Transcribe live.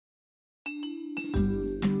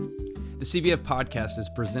The CBF podcast is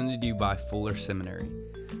presented to you by Fuller Seminary.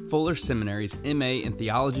 Fuller Seminary's MA in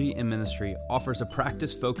Theology and Ministry offers a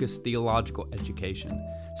practice-focused theological education.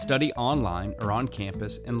 Study online or on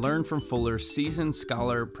campus and learn from Fuller's seasoned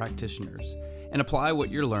scholar practitioners, and apply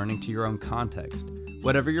what you're learning to your own context.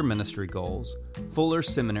 Whatever your ministry goals, Fuller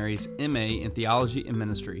Seminary's MA in Theology and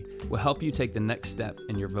Ministry will help you take the next step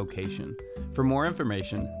in your vocation. For more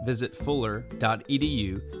information, visit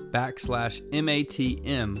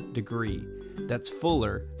fuller.edu/MATM degree. That's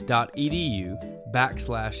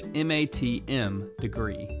fuller.edu/MATM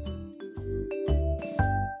degree.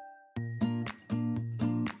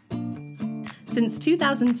 Since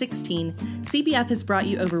 2016, CBF has brought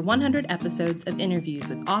you over 100 episodes of interviews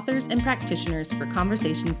with authors and practitioners for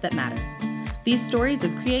conversations that matter. These stories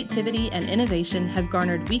of creativity and innovation have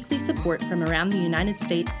garnered weekly support from around the United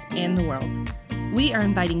States and the world. We are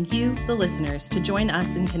inviting you, the listeners, to join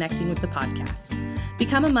us in connecting with the podcast.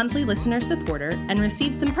 Become a monthly listener supporter and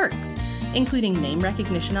receive some perks, including name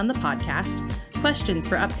recognition on the podcast, questions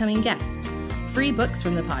for upcoming guests, free books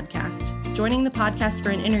from the podcast, joining the podcast for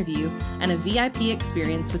an interview, and a VIP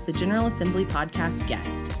experience with the General Assembly podcast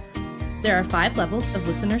guest. There are 5 levels of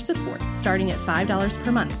listener support, starting at $5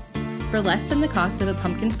 per month. For less than the cost of a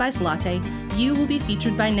pumpkin spice latte, you will be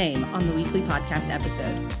featured by name on the weekly podcast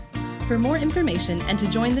episode. For more information and to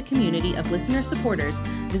join the community of listener supporters,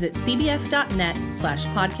 visit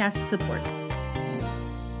cbf.net/podcast support.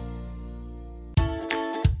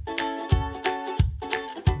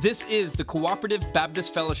 This is the Cooperative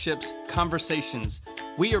Baptist Fellowship's Conversations.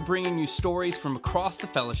 We are bringing you stories from across the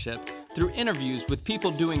fellowship through interviews with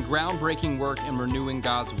people doing groundbreaking work in renewing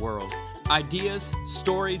God's world. Ideas,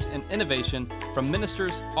 stories, and innovation from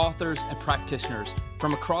ministers, authors, and practitioners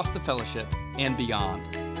from across the fellowship and beyond.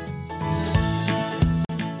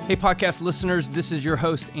 Hey podcast listeners, this is your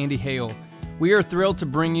host, Andy Hale. We are thrilled to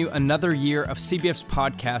bring you another year of CBF's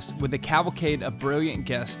podcast with a cavalcade of brilliant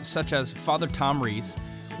guests such as Father Tom Reese,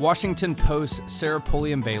 Washington Post's Sarah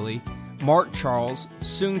Pulliam Bailey, Mark Charles,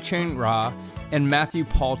 Soong Cheng Ra, and Matthew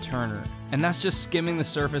Paul Turner. And that's just skimming the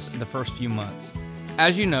surface of the first few months.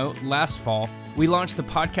 As you know, last fall, we launched the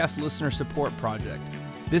Podcast Listener Support Project.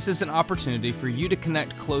 This is an opportunity for you to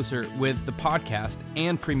connect closer with the podcast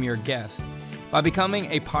and premier guests. By becoming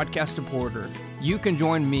a podcast supporter, you can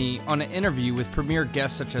join me on an interview with premier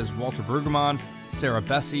guests such as Walter Brueggemann, Sarah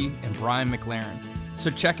Bessey, and Brian McLaren. So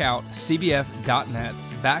check out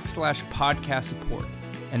cbf.net/podcast support.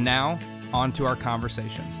 And now, on to our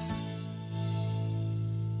conversation.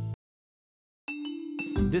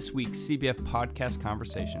 This week's CBF podcast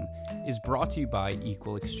conversation is brought to you by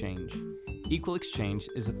Equal Exchange. Equal Exchange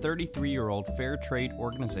is a 33-year-old fair trade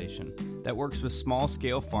organization that works with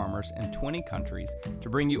small-scale farmers in 20 countries to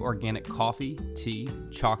bring you organic coffee, tea,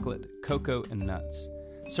 chocolate, cocoa, and nuts.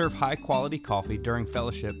 Serve high-quality coffee during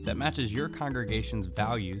fellowship that matches your congregation's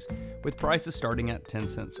values with prices starting at 10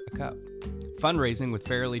 cents a cup. Fundraising with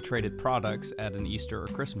fairly traded products at an Easter or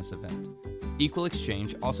Christmas event. Equal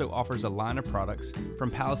Exchange also offers a line of products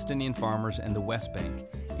from Palestinian farmers in the West Bank,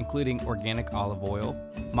 including organic olive oil,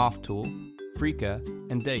 Maftool, Freekeh,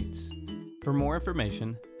 and dates. For more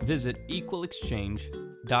information, visit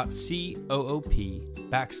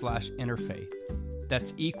equalexchange.coop/interfaith.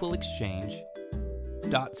 That's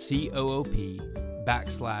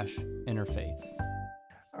equalexchange.coop/interfaith.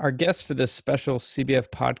 Our guest for this special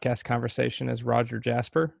CBF podcast conversation is Roger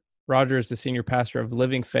Jasper. Roger is the senior pastor of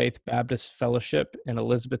Living Faith Baptist Fellowship in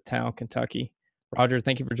Elizabethtown, Kentucky. Roger,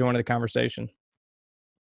 thank you for joining the conversation.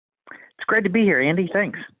 It's great to be here, Andy.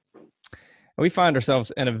 Thanks. We find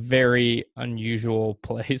ourselves in a very unusual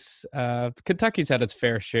place. Kentucky's had its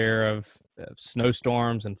fair share of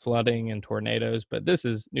snowstorms and flooding and tornadoes, but this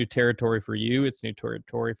is new territory for you. It's new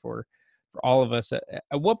territory for all of us. At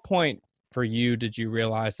what point for you did you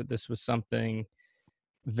realize that this was something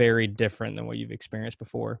very different than what you've experienced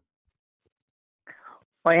before?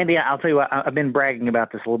 Well, Andy, I'll tell you what, I've been bragging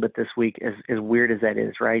about this a little bit this week, as weird as that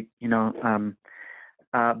is, right? You know,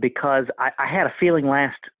 because I had a feeling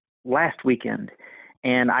last weekend,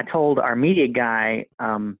 and I told our media guy,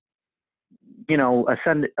 a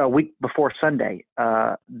week before Sunday,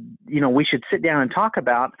 we should sit down and talk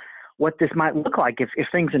about what this might look like if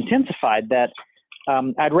things intensified. That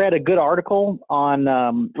I'd read a good article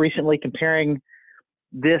on recently comparing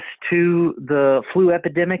this to the flu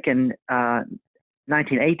epidemic in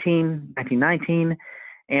 1918, 1919,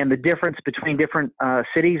 and the difference between different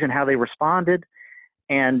cities and how they responded.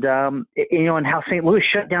 And, and how St. Louis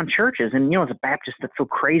shut down churches. And, as a Baptist, that's so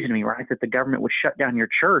crazy to me, right? That the government would shut down your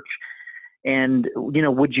church. And,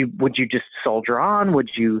 would you just soldier on? Would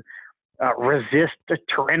you resist a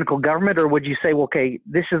tyrannical government, or would you say, well, okay,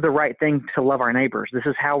 this is the right thing to love our neighbors? This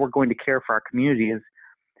is how we're going to care for our community, is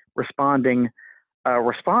responding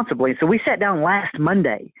responsibly. So we sat down last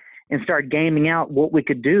Monday and started gaming out what we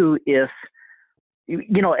could do if,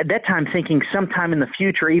 at that time thinking sometime in the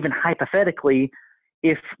future, even hypothetically,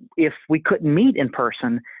 if we couldn't meet in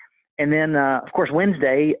person. And then, of course,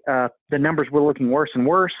 Wednesday, the numbers were looking worse and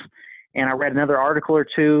worse. And I read another article or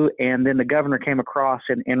two, and then the governor came across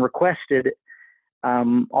and requested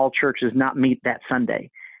all churches not meet that Sunday.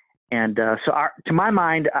 And so to my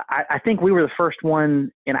mind, I think we were the first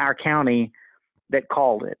one in our county that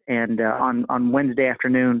called it. And on Wednesday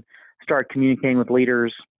afternoon, started communicating with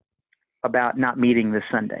leaders about not meeting this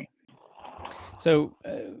Sunday. So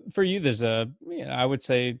for you, there's I would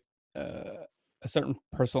say a certain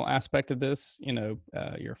personal aspect of this,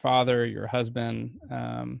 your father, your husband,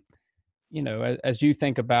 as you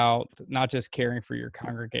think about not just caring for your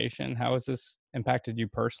congregation, how has this impacted you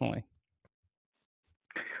personally?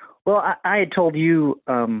 Well, I had told you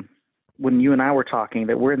when you and I were talking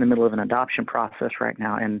that we're in the middle of an adoption process right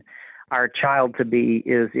now, and our child-to-be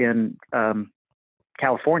is in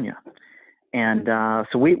California. And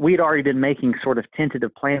so we'd already been making sort of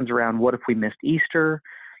tentative plans around what if we missed Easter,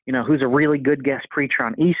 who's a really good guest preacher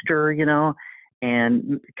on Easter,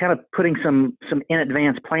 and kind of putting some in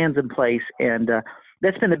advance plans in place. And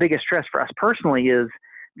that's been the biggest stress for us personally, is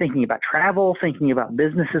thinking about travel, thinking about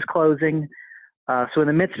businesses closing. So in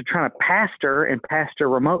the midst of trying to pastor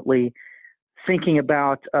remotely, thinking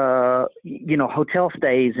about, hotel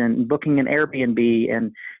stays and booking an Airbnb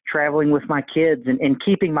and traveling with my kids and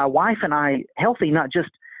keeping my wife and I healthy, not just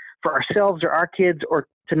for ourselves or our kids or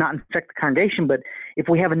to not infect the congregation, but if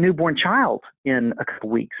we have a newborn child in a couple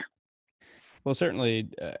weeks. Well, certainly,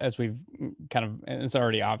 as we've it's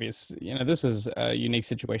already obvious, this is a unique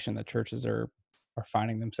situation that churches are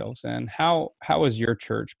finding themselves in. How is your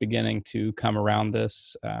church beginning to come around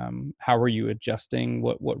this? How are you adjusting?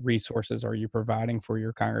 What resources are you providing for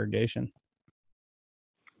your congregation?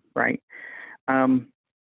 Right.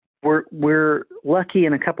 We're lucky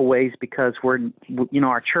in a couple ways because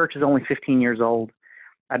our church is only 15 years old.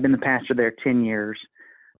 I've been the pastor there 10 years.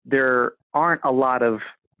 There aren't a lot of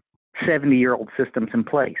 70-year-old systems in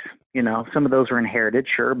place. Some of those are inherited,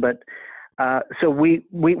 sure, but so we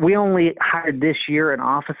only hired this year an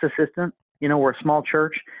office assistant. We're a small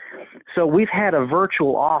church, so we've had a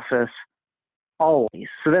virtual office always.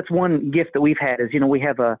 So that's one gift that we've had is we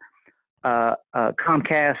have a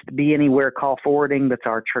Comcast Be Anywhere call forwarding. That's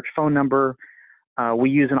our church phone number. We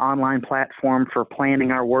use an online platform for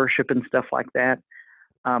planning our worship and stuff like that.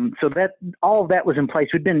 So that all of that was in place.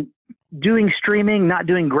 We've been doing streaming, not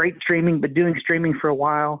doing great streaming, but doing streaming for a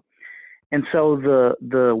while. And so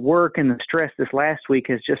the work and the stress this last week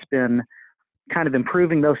has just been kind of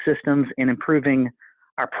improving those systems and improving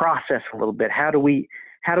our process a little bit. How do we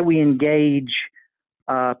engage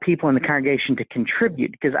people in the congregation to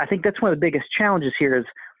contribute? Because I think that's one of the biggest challenges here is,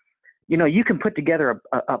 you can put together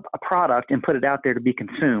a product and put it out there to be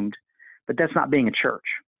consumed, but that's not being a church,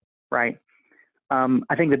 right?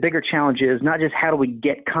 I think the bigger challenge is not just how do we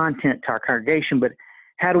get content to our congregation, but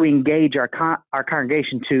how do we engage our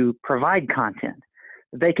congregation to provide content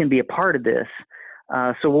that they can be a part of this?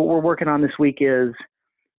 So what we're working on this week is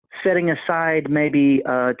setting aside maybe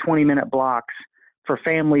 20-minute blocks for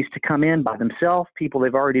families to come in by themselves, people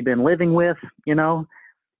they've already been living with,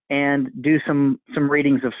 and do some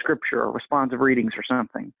readings of scripture or responsive readings or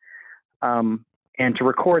something, and to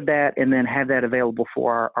record that and then have that available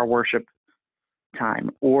for our worship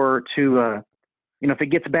time, or to if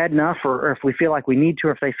it gets bad enough, or if we feel like we need to,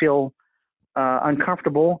 or if they feel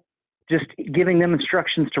uncomfortable, just giving them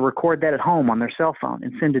instructions to record that at home on their cell phone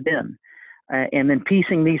and send it in, and then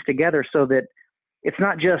piecing these together so that it's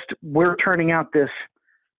not just we're turning out this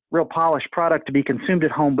real polished product to be consumed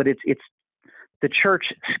at home, but it's the church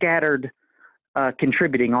scattered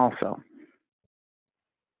contributing also.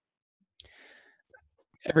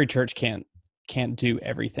 Every church can't do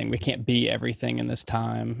everything. We can't be everything in this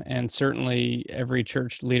time. And certainly every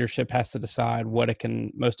church leadership has to decide what it can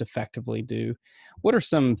most effectively do. What are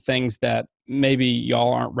some things that maybe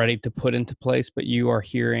y'all aren't ready to put into place, but you are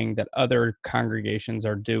hearing that other congregations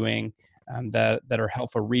are doing that are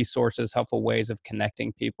helpful resources, helpful ways of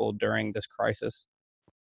connecting people during this crisis?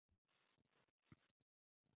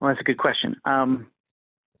 Well, that's a good question.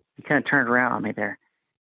 You kind of turned around on me there.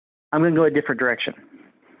 I'm going to go a different direction.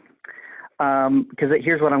 Because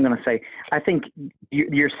here's what I'm going to say. I think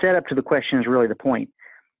your setup to the question is really the point.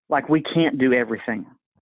 Like, we can't do everything.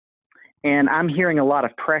 And I'm hearing a lot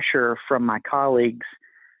of pressure from my colleagues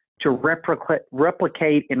to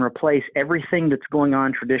replicate and replace everything that's going on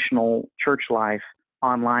in traditional church life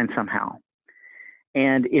online somehow.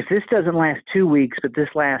 And if this doesn't last 2 weeks, but this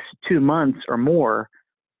lasts 2 months or more,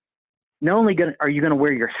 not only are you going to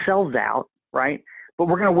wear yourselves out, right? But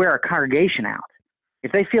we're going to wear our congregation out.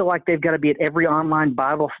 If they feel like they've got to be at every online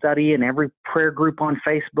Bible study and every prayer group on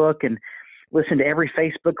Facebook and listen to every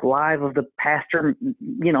Facebook Live of the pastor,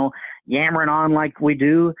 yammering on like we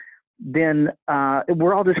do, then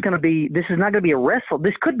we're all just going to be, this is not going to be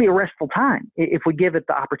this could be a restful time if we give it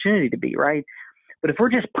the opportunity to be, right? But if we're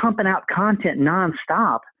just pumping out content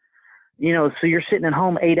nonstop, so you're sitting at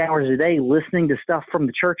home 8 hours a day listening to stuff from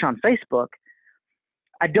the church on Facebook,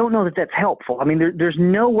 I don't know that that's helpful. I mean, there's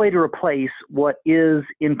no way to replace what is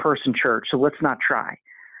in-person church, so let's not try.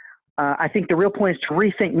 I think the real point is to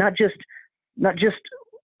rethink not just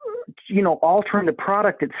altering the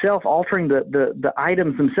product itself, altering the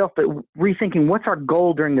items themselves, but rethinking what's our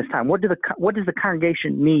goal during this time. What does the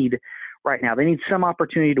congregation need right now? They need some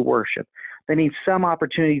opportunity to worship. They need some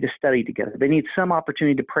opportunity to study together. They need some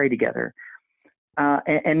opportunity to pray together,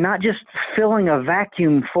 and not just filling a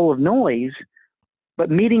vacuum full of noise, but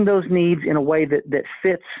meeting those needs in a way that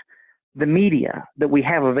fits the media that we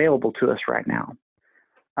have available to us right now.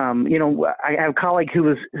 I have a colleague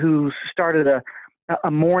who started a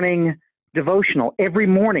morning devotional every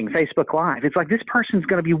morning, Facebook Live. It's like this person's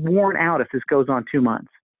going to be worn out if this goes on 2 months,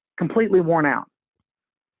 completely worn out.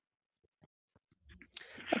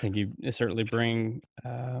 I think you certainly bring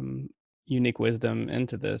unique wisdom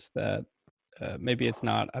into this, that maybe it's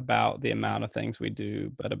not about the amount of things we do,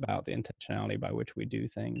 but about the intentionality by which we do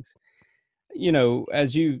things.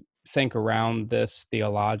 As you think around this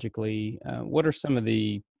theologically, what are some of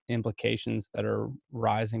the implications that are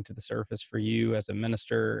rising to the surface for you as a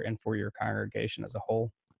minister and for your congregation as a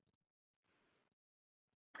whole?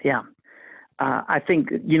 Yeah. I think,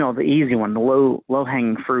 the easy one, the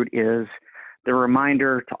low-hanging fruit is the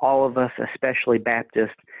reminder to all of us, especially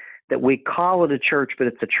Baptists, that we call it a church, but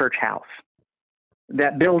it's a church house.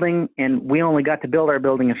 That building, and we only got to build our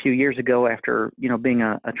building a few years ago after, being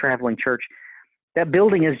a traveling church. That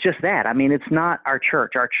building is just that. I mean, it's not our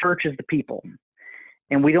church. Our church is the people.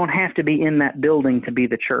 And we don't have to be in that building to be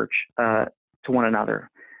the church to one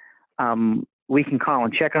another. We can call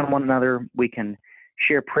and check on one another. We can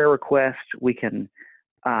share prayer requests. We can,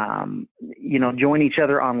 join each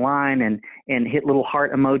other online and hit little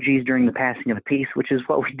heart emojis during the passing of the peace, which is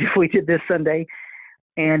what we did this Sunday.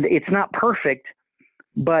 And it's not perfect,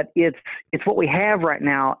 but it's what we have right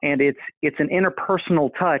now, and it's an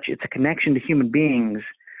interpersonal touch. It's a connection to human beings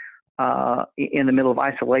in the middle of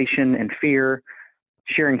isolation and fear,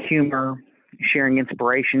 sharing humor, sharing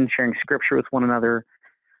inspiration, sharing scripture with one another.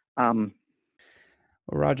 Well,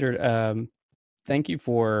 Roger, thank you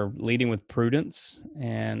for leading with prudence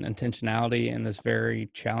and intentionality in this very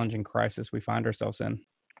challenging crisis we find ourselves in.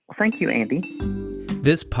 Well, thank you, Andy.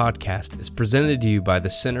 This podcast is presented to you by the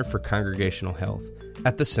Center for Congregational Health.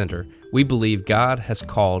 At the Center, we believe God has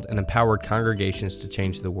called and empowered congregations to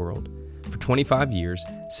change the world. For 25 years,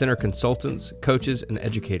 Center consultants, coaches, and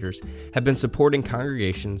educators have been supporting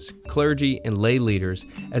congregations, clergy, and lay leaders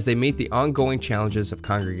as they meet the ongoing challenges of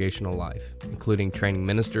congregational life, including training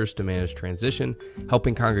ministers to manage transition,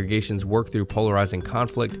 helping congregations work through polarizing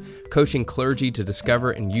conflict, coaching clergy to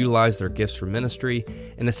discover and utilize their gifts for ministry,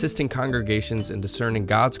 and assisting congregations in discerning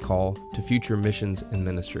God's call to future missions and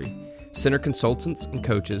ministry. Center consultants and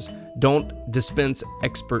coaches don't dispense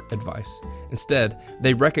expert advice. Instead,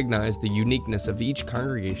 they recognize the uniqueness of each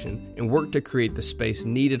congregation and work to create the space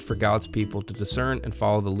needed for God's people to discern and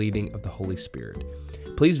follow the leading of the Holy Spirit.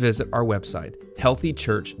 Please visit our website,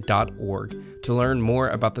 healthychurch.org, to learn more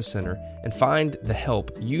about the Center and find the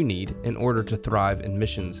help you need in order to thrive in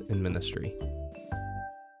missions and ministry.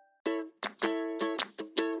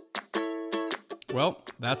 Well,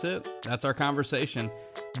 that's it. That's our conversation.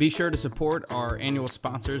 Be sure to support our annual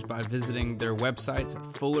sponsors by visiting their websites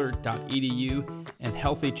at fuller.edu and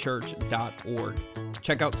healthychurch.org.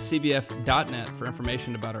 Check out cbf.net for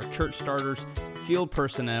information about our church starters, field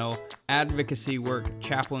personnel, advocacy work,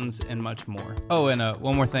 chaplains, and much more. Oh, and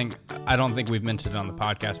one more thing. I don't think we've mentioned it on the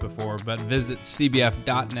podcast before, but visit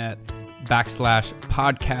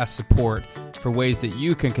cbf.net/podcast support for ways that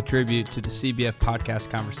you can contribute to the CBF podcast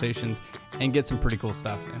conversations and get some pretty cool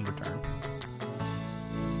stuff in return.